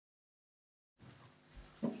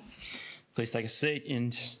Please take a seat,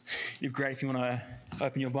 and it'd be great if you want to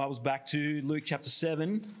open your Bibles back to Luke chapter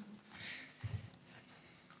 7.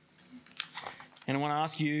 And I want to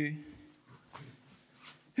ask you,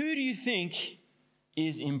 who do you think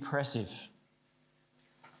is impressive?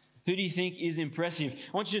 Who do you think is impressive?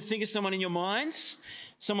 I want you to think of someone in your minds,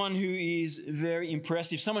 someone who is very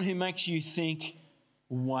impressive, someone who makes you think,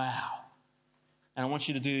 wow. And I want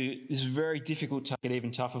you to do this very difficult to make it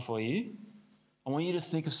even tougher for you. I want you to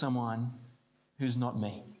think of someone who's not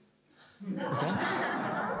me. Okay?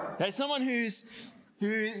 Okay, someone who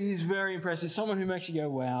is very impressive, someone who makes you go,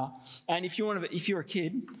 wow. And if you're a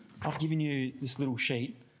kid, I've given you this little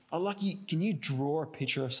sheet. I'd like you, can you draw a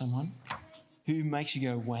picture of someone who makes you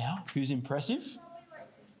go, wow, who's impressive?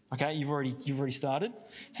 Okay, you've already started.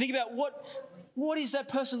 Think about what is that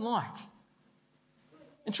person like?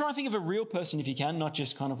 And try and think of a real person if you can, not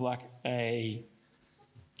just kind of like a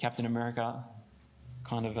Captain America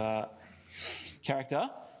kind of a character.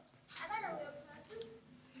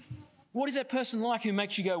 What is that person like who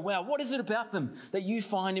makes you go, wow? What is it about them that you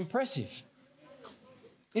find impressive?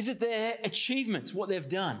 Is it their achievements, what they've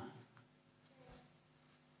done?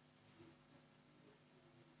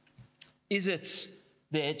 Is it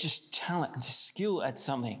their just talent and skill at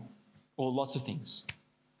something or lots of things?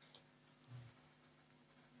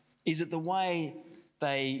 Is it the way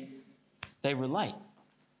they relate?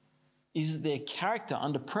 Is it their character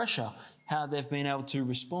under pressure, how they've been able to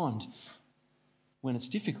respond when it's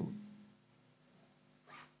difficult?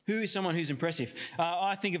 Who is someone who's impressive?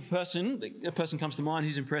 I think of a person comes to mind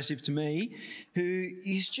who's impressive to me, who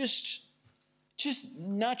is just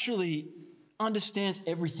naturally understands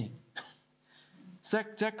everything. It's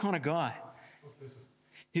that kind of guy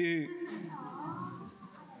who,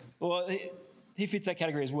 well, he fits that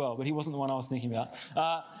category as well, but he wasn't the one I was thinking about.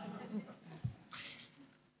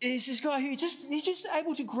 Is this guy who he's just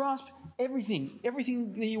able to grasp everything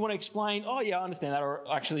that you want to explain. Oh yeah, I understand that, or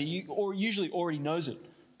actually, usually already knows it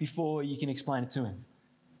before you can explain it to him.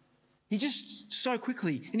 He just so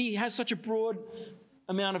quickly, and he has such a broad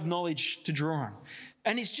amount of knowledge to draw on,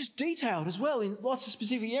 and it's just detailed as well in lots of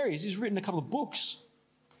specific areas. He's written a couple of books.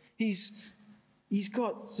 He's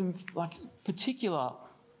got some like particular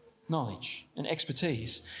knowledge and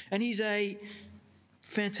expertise, and he's a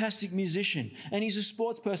fantastic musician, and he's a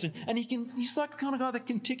sports person, and he's like the kind of guy that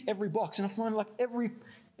can tick every box. And I find like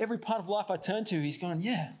every part of life I turn to, he's going,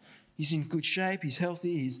 yeah, he's in good shape, he's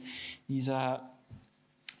healthy, he's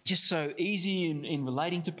just so easy in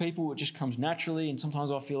relating to people. It just comes naturally, and sometimes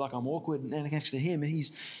I feel like I'm awkward and next to him, and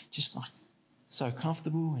he's just like so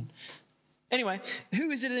comfortable. And anyway, who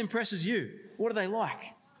is it that impresses you? What are they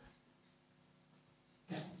like?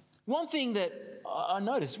 One thing that I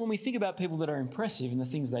notice when we think about people that are impressive and the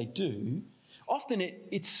things they do, often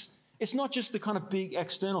it's not just the kind of big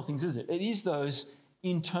external things, is it? It is those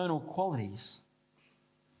internal qualities.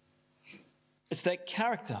 It's that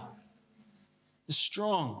character, the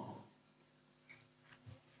strong,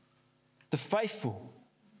 the faithful,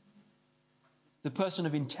 the person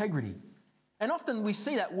of integrity. And often we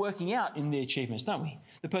see that working out in their achievements, don't we?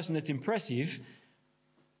 The person that's impressive,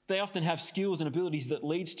 they often have skills and abilities that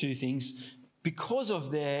leads to things because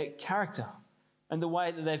of their character and the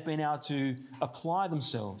way that they've been able to apply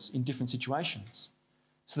themselves in different situations.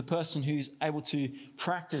 It's the person who's able to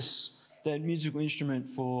practice their musical instrument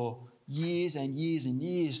for years and years and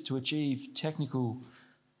years to achieve technical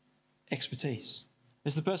expertise.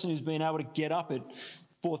 It's the person who's been able to get up at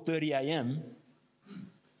 4:30 a.m.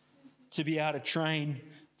 to be able to train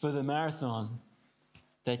for the marathon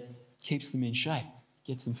that keeps them in shape,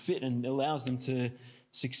 gets them fit, and allows them to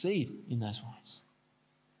succeed in those ways.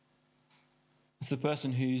 It's the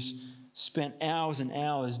person who's spent hours and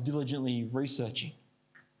hours diligently researching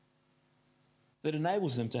that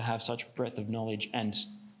enables them to have such breadth of knowledge and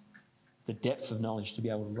the depth of knowledge to be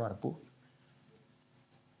able to write a book.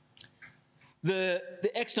 The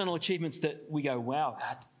external achievements that we go wow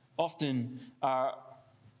at often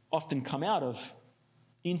come out of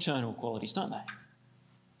internal qualities, don't they?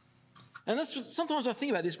 And that's sometimes I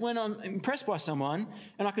think about this when I'm impressed by someone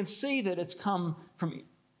and I can see that it's come from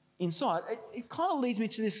inside. It kind of leads me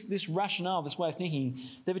to this rationale, this way of thinking.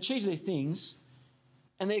 They've achieved these things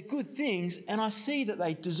and they're good things, and I see that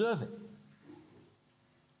they deserve it.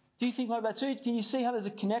 Do you think like that too? Can you see how there's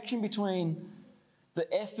a connection between the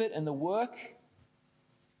effort and the work,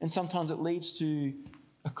 and sometimes it leads to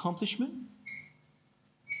accomplishment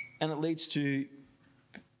and it leads to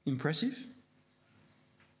impressive?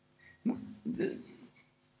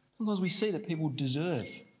 Sometimes we see that people deserve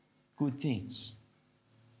good things.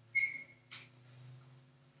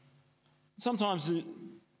 Sometimes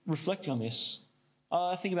reflecting on this,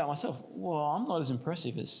 I think about myself, well, I'm not as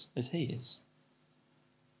impressive as he is.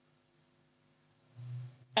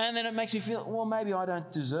 And then it makes me feel, well, maybe I don't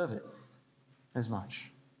deserve it as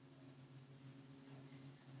much.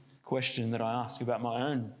 Question that I ask about my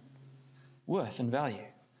own worth and value.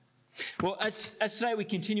 Well, as today we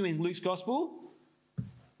continue in Luke's Gospel,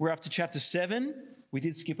 we're up to chapter 7. We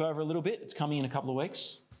did skip over a little bit. It's coming in a couple of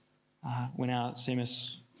weeks when our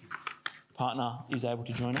CMS partner is able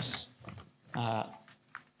to join us.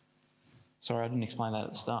 Sorry, I didn't explain that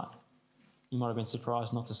at the start. You might have been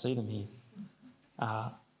surprised not to see them here.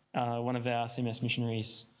 One of our CMS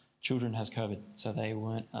missionaries' children has COVID, so they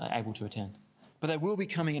weren't able to attend. But they will be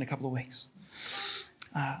coming in a couple of weeks.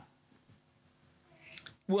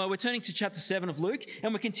 Well, we're turning to chapter 7 of Luke,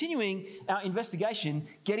 and we're continuing our investigation,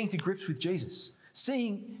 getting to grips with Jesus,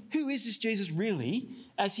 seeing who is this Jesus really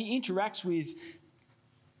as he interacts with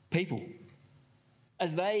people,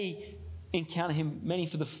 as they encounter him, many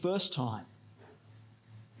for the first time,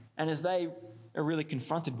 and as they are really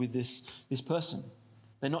confronted with this person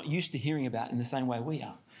they're not used to hearing about in the same way we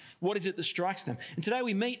are. What is it that strikes them? And today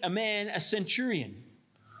we meet a man, a centurion,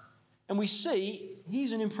 and we see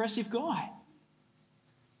he's an impressive guy.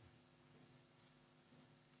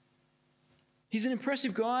 He's an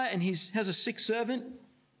impressive guy, and he has a sick servant,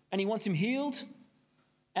 and he wants him healed,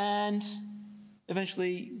 and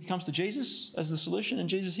eventually he comes to Jesus as the solution, and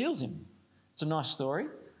Jesus heals him. It's a nice story.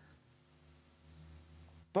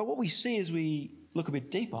 But what we see as we look a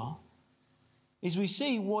bit deeper is we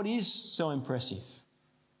see what is so impressive.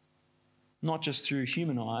 Not just through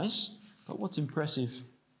human eyes, but what's impressive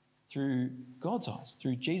through God's eyes,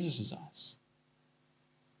 through Jesus' eyes.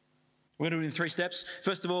 We're going to do it in 3 steps.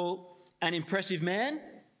 First of all, an impressive man.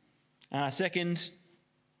 Second,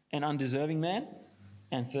 an undeserving man.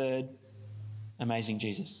 And third, amazing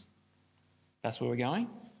Jesus. That's where we're going.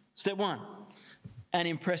 Step 1, an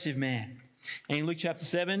impressive man. And in Luke chapter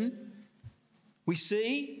 7, we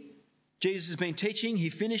see Jesus has been teaching, he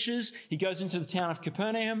finishes, he goes into the town of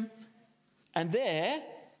Capernaum, and there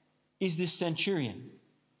is this centurion.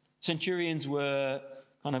 Centurions were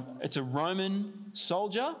it's a Roman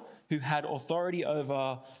soldier who had authority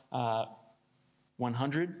over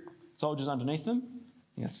 100 soldiers underneath them.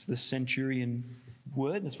 That's the centurion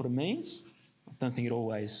word, that's what it means. I don't think it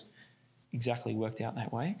always exactly worked out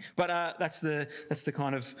that way. But that's the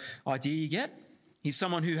kind of idea you get. He's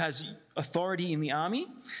someone who has authority in the army.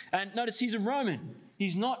 And notice he's a Roman.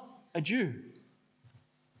 He's not a Jew.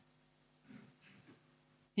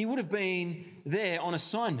 He would have been there on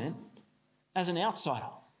assignment as an outsider.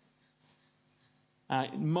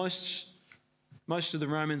 Most of the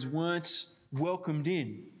Romans weren't welcomed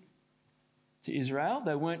in to Israel.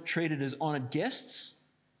 They weren't treated as honoured guests.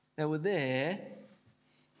 They were there,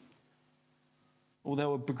 or they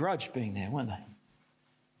were begrudged being there, weren't they?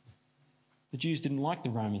 The Jews didn't like the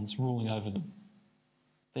Romans ruling over them.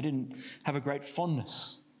 They didn't have a great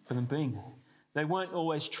fondness for them being there. They weren't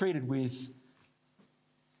always treated with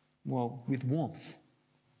warmth.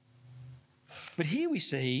 But here we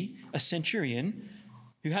see a centurion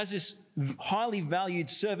who has this highly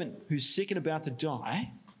valued servant who's sick and about to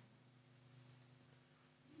die.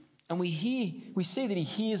 And we see that he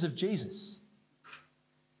hears of Jesus.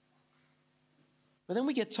 But then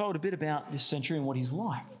we get told a bit about this centurion, what he's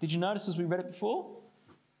like. Did you notice as we read it before?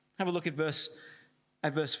 Have a look at verse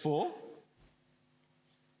 4.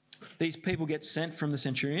 These people get sent from the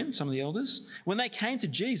centurion, some of the elders. When they came to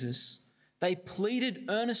Jesus, they pleaded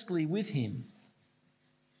earnestly with him.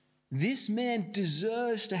 This man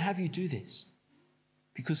deserves to have you do this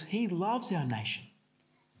because he loves our nation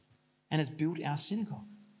and has built our synagogue.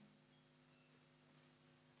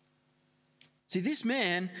 See, this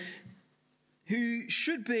man who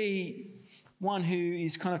should be one who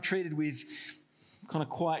is kind of treated with kind of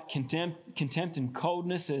quiet contempt and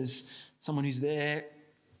coldness as someone who's there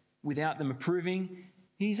without them approving,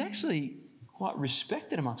 he's actually quite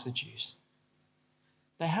respected amongst the Jews.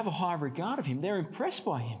 They have a high regard of him. They're impressed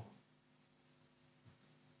by him.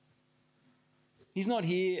 He's not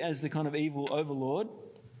here as the kind of evil overlord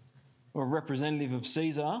or representative of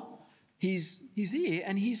Caesar. He's here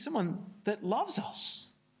and he's someone that loves us.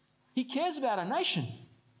 He cares about our nation.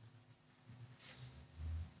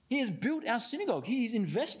 He has built our synagogue. He's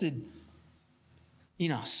invested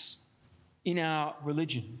in us, in our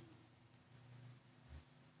religion.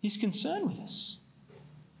 He's concerned with us.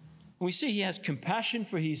 And we see he has compassion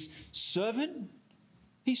for his servant.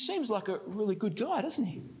 He seems like a really good guy, doesn't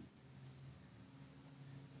he?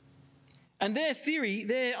 And their theory,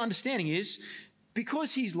 their understanding is,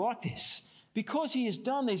 because he's like this, because he has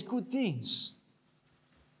done these good things,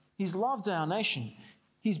 he's loved our nation,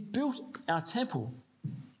 He's built our temple.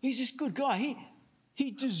 He's this good guy.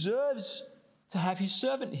 He deserves to have his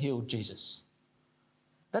servant healed, Jesus.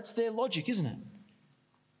 That's their logic, isn't it?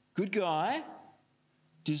 Good guy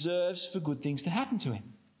deserves for good things to happen to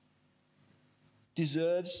him.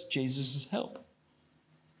 Deserves Jesus' help.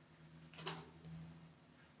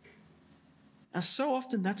 And so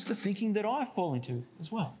often that's the thinking that I fall into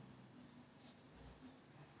as well.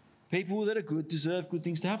 People that are good deserve good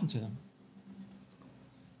things to happen to them.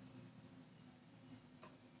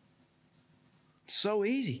 It's so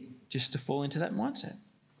easy just to fall into that mindset.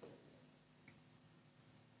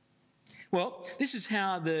 Well, this is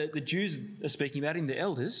how the Jews are speaking about him, the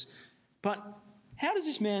elders. But how does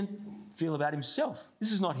this man feel about himself?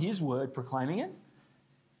 This is not his word proclaiming it.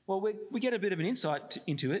 Well, we get a bit of an insight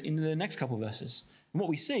into it in the next couple of verses. And what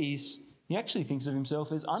we see is he actually thinks of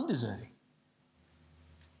himself as undeserving.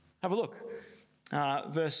 Have a look.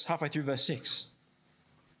 Halfway through verse 6.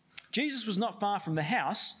 Jesus was not far from the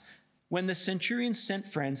house when the centurion sent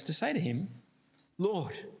friends to say to him,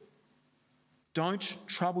 "Lord, don't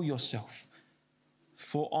trouble yourself,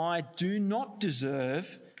 for I do not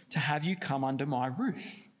deserve to have you come under my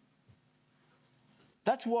roof.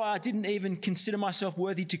 That's why I didn't even consider myself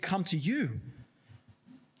worthy to come to you."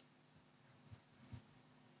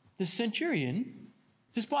 The centurion,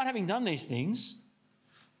 despite having done these things,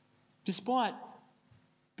 despite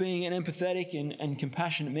being an empathetic and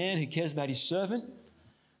compassionate man who cares about his servant,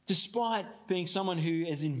 despite being someone who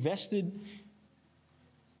has invested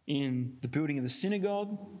in the building of the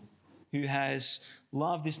synagogue, who has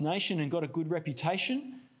loved this nation and got a good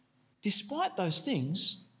reputation, despite those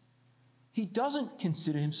things, he doesn't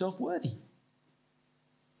consider himself worthy.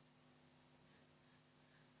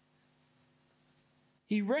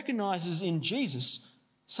 He recognizes in Jesus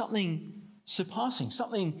something surpassing,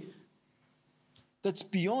 something that's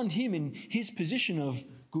beyond him in his position of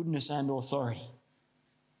goodness and authority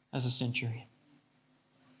as a centurion.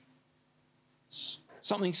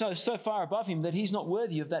 Something so far above him that he's not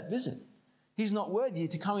worthy of that visit. He's not worthy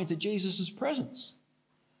to come into Jesus' presence.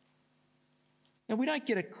 Now, we don't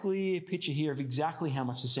get a clear picture here of exactly how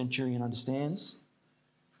much the centurion understands.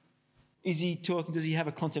 Does he have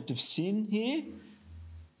a concept of sin here?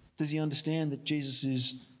 Does he understand that Jesus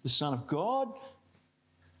is the Son of God?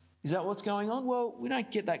 Is that what's going on? Well, we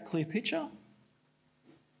don't get that clear picture.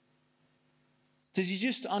 Does he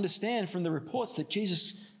just understand from the reports that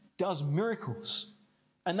Jesus does miracles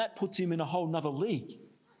and that puts him in a whole nother league?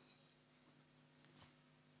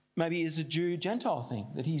 Maybe it's a Jew-Gentile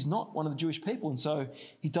thing, that he's not one of the Jewish people, and so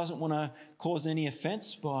he doesn't want to cause any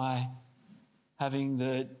offence by having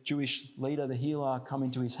the Jewish leader, the healer, come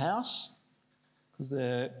into his house, because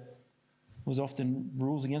there was often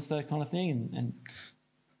rules against that kind of thing, and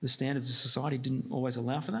the standards of society didn't always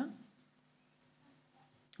allow for that.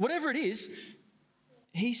 Whatever it is,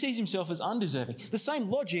 he sees himself as undeserving. The same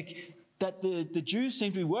logic that the Jews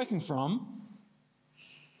seem to be working from,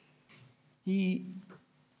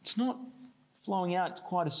 it's not flowing out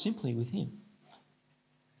quite as simply with him.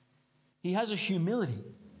 He has a humility.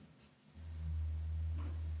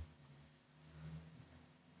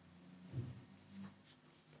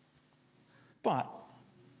 But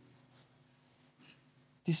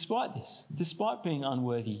despite this, despite being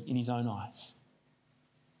unworthy in his own eyes,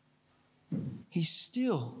 he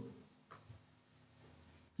still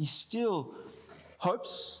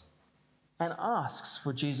hopes and asks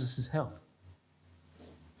for Jesus' help.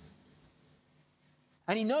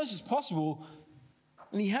 And he knows it's possible,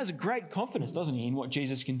 and he has a great confidence, doesn't he, in what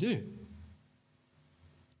Jesus can do.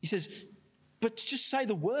 He says, "But just say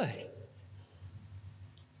the word,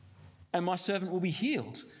 and my servant will be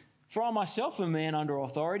healed. For I myself am a man under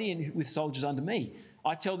authority and with soldiers under me.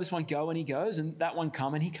 I tell this one, go, and he goes, and that one,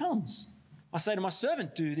 come, and he comes. I say to my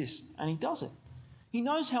servant, do this, and he does it." He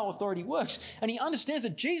knows how authority works, and he understands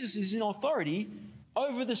that Jesus is in authority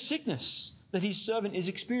over the sickness that his servant is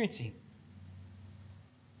experiencing.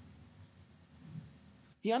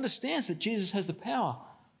 He understands that Jesus has the power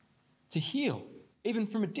to heal, even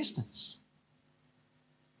from a distance.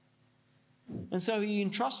 And so he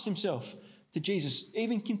entrusts himself to Jesus,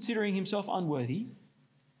 even considering himself unworthy.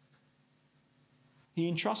 He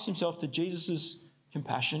entrusts himself to Jesus'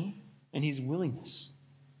 compassion and his willingness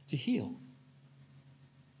to heal.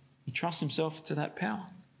 He trusts himself to that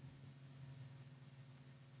power.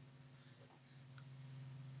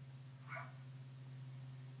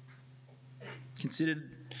 Considered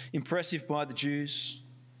impressive by the Jews,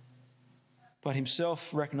 but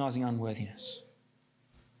himself recognizing unworthiness.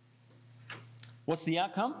 What's the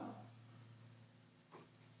outcome?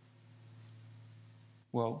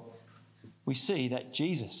 Well, we see that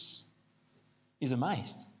Jesus is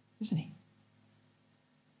amazed, isn't he?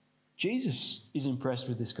 Jesus is impressed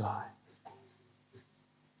with this guy.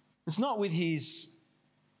 It's not with his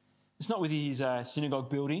synagogue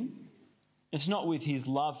building. It's not with his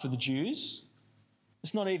love for the Jews.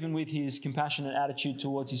 It's not even with his compassionate attitude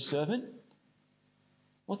towards his servant.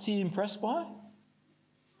 What's he impressed by?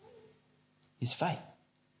 His faith.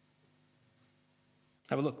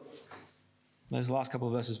 Have a look. Those last couple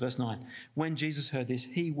of verses, verse 9. When Jesus heard this,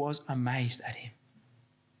 he was amazed at him.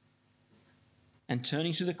 And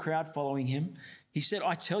turning to the crowd following him, he said,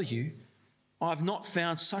 I tell you, I have not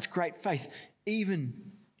found such great faith, even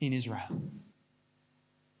in Israel.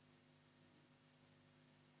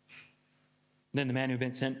 Then the man who had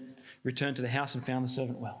been sent returned to the house and found the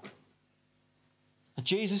servant well. And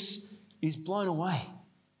Jesus is blown away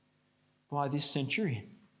by this centurion.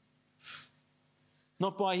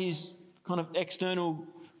 Not by his kind of external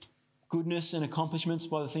goodness and accomplishments,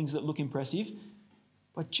 by the things that look impressive,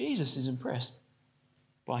 but Jesus is impressed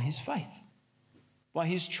by his faith, by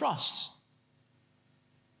his trust,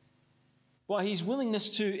 by his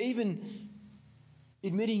willingness to even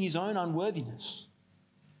admitting his own unworthiness,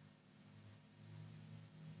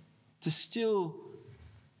 to still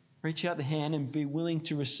reach out the hand and be willing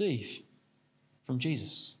to receive from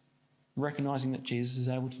Jesus, recognizing that Jesus is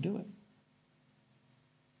able to do it.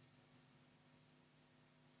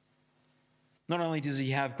 Not only does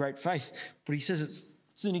he have great faith, but he says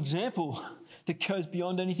it's an example that goes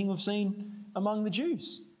beyond anything we've seen among the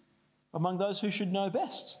Jews, among those who should know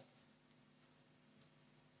best.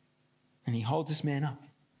 And he holds this man up.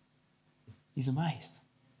 He's amazed.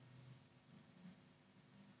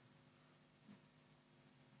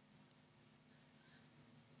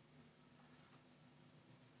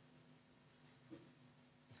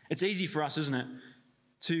 It's easy for us, isn't it,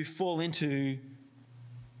 to fall into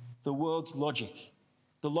the world's logic,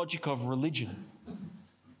 the logic of religion.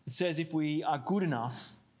 It says if we are good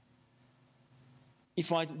enough,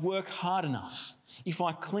 if I work hard enough, if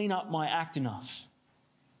I clean up my act enough,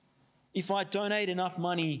 if I donate enough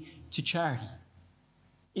money to charity,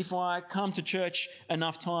 if I come to church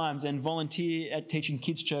enough times and volunteer at teaching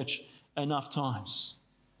kids' church enough times,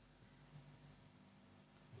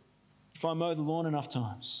 if I mow the lawn enough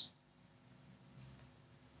times,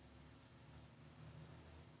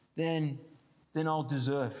 then I'll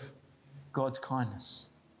deserve God's kindness.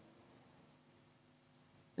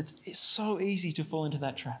 It's so easy to fall into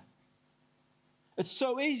that trap. It's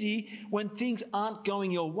so easy when things aren't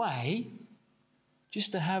going your way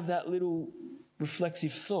just to have that little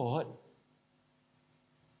reflexive thought,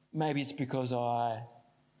 maybe it's because I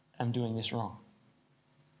am doing this wrong.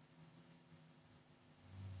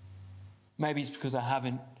 Maybe it's because I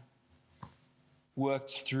haven't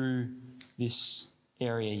worked through this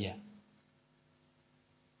area yet.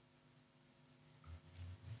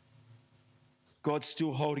 God's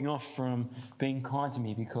still holding off from being kind to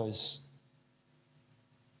me because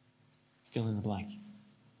fill in the blank.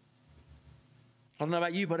 I don't know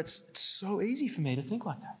about you, but it's so easy for me to think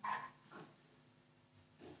like that.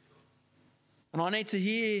 And I need to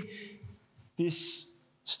hear this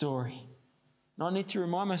story. And I need to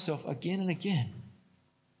remind myself again and again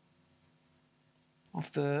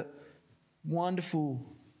of the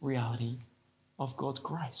wonderful reality of God's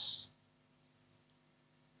grace.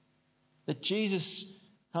 That Jesus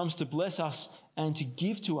comes to bless us and to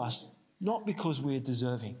give to us, not because we're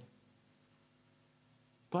deserving,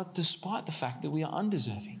 but despite the fact that we are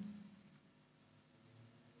undeserving.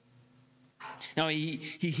 Now, he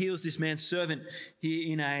heals this man's servant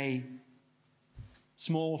here in a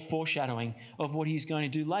small foreshadowing of what he's going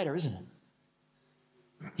to do later, isn't it?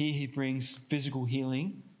 Here he brings physical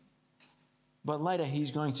healing, but later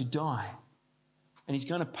he's going to die, and he's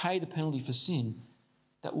going to pay the penalty for sin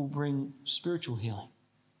that will bring spiritual healing.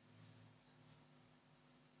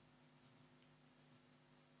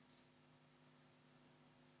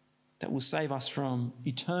 That will save us from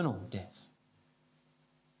eternal death.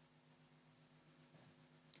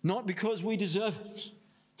 Not because we deserve it,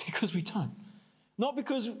 because we don't. Not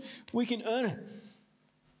because we can earn it,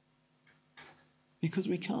 because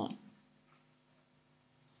we can't.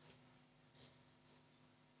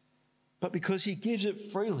 But because he gives it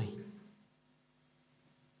freely.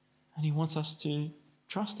 And he wants us to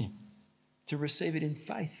trust him, to receive it in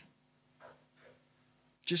faith.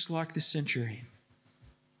 Just like this centurion.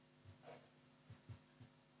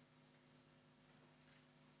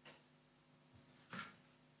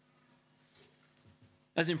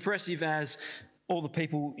 As impressive as all the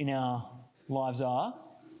people in our lives are,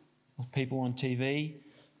 the people on TV,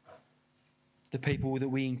 the people that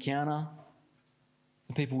we encounter,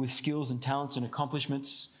 the people with skills and talents and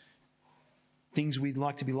accomplishments, things we'd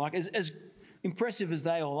like to be like, as impressive as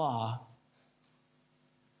they all are,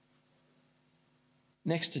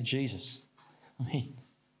 next to Jesus, I mean,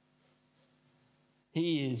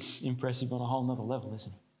 he is impressive on a whole nother level,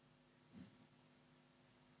 isn't he?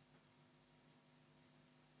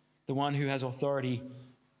 The one who has authority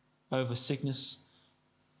over sickness,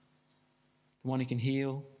 the one who can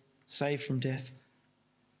heal, save from death.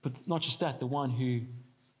 But not just that, the one who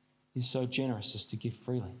is so generous as to give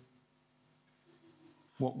freely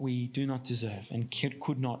what we do not deserve and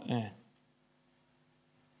could not earn.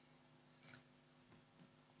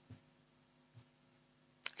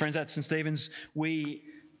 Friends, at St. Stephen's, we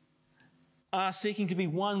are seeking to be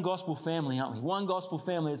one gospel family, aren't we? One gospel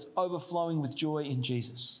family that's overflowing with joy in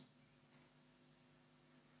Jesus.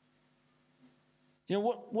 You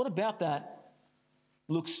know, what about that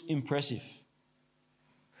looks impressive?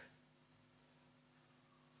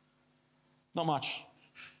 Not much,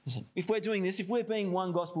 is it? If we're doing this, if we're being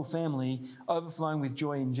one gospel family overflowing with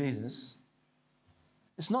joy in Jesus,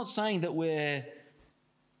 it's not saying that we're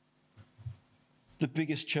the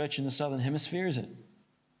biggest church in the Southern Hemisphere, is it?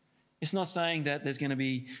 It's not saying that there's going to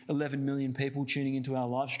be 11 million people tuning into our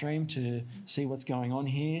live stream to see what's going on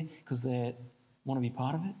here because they want to be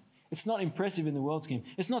part of it. It's not impressive in the world scheme.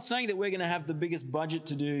 It's not saying that we're going to have the biggest budget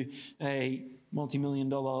to do a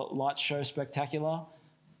multi-million-dollar lights show spectacular.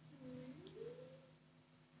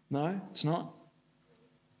 No, it's not.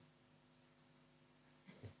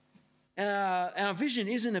 Our vision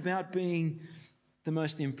isn't about being the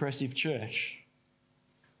most impressive church,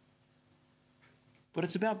 but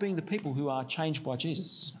it's about being the people who are changed by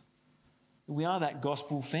Jesus. We are that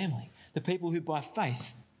gospel family, the people who by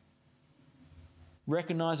faith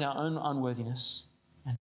recognize our own unworthiness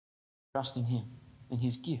and trust in him and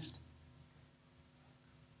his gift.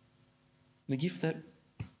 The gift that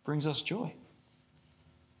brings us joy.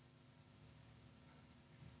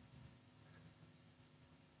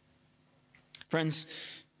 Friends,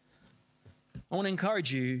 I want to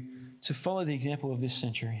encourage you to follow the example of this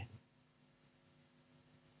centurion.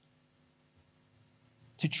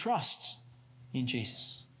 To trust in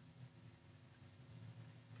Jesus.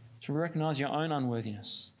 To recognize your own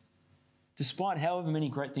unworthiness, despite however many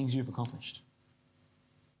great things you've accomplished,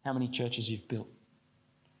 how many churches you've built,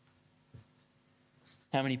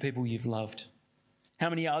 how many people you've loved,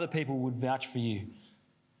 how many other people would vouch for you,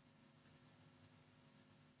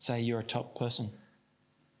 say you're a top person.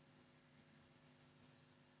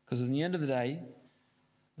 Because at the end of the day,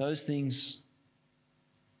 those things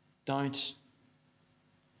don't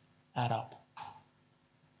add up.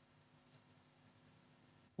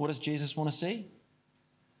 What does Jesus want to see?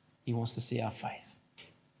 He wants to see our faith.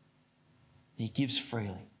 He gives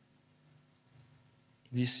freely.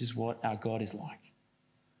 This is what our God is like.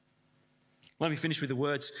 Let me finish with the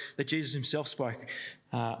words that Jesus himself spoke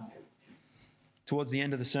towards the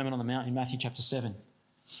end of the Sermon on the Mount in Matthew chapter 7.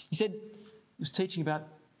 He said, he was teaching about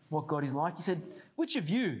what God is like. He said, which of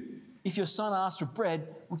you, if your son asked for bread,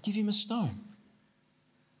 would give him a stone?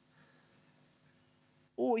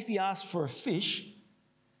 Or if he asked for a fish,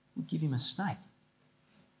 would give him a snake?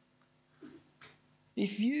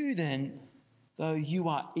 If you then, though you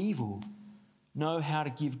are evil, know how to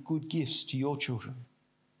give good gifts to your children,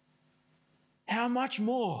 how much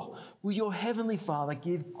more will your heavenly Father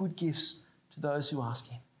give good gifts to those who ask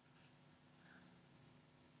him?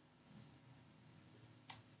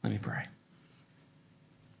 Let me pray.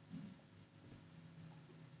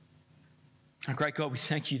 Our great God, we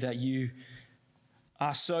thank you that you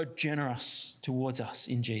are so generous towards us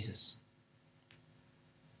in Jesus.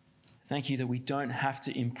 Thank you that we don't have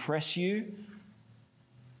to impress you,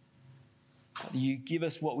 but you give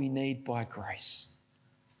us what we need by grace.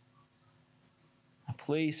 Now,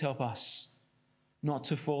 please help us not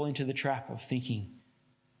to fall into the trap of thinking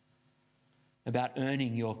about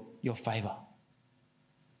earning your favour.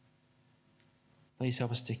 Please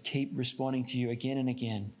help us to keep responding to you again and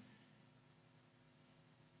again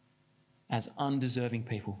as undeserving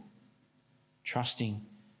people, trusting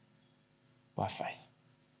by faith.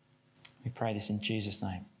 We pray this in Jesus'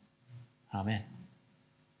 name. Amen.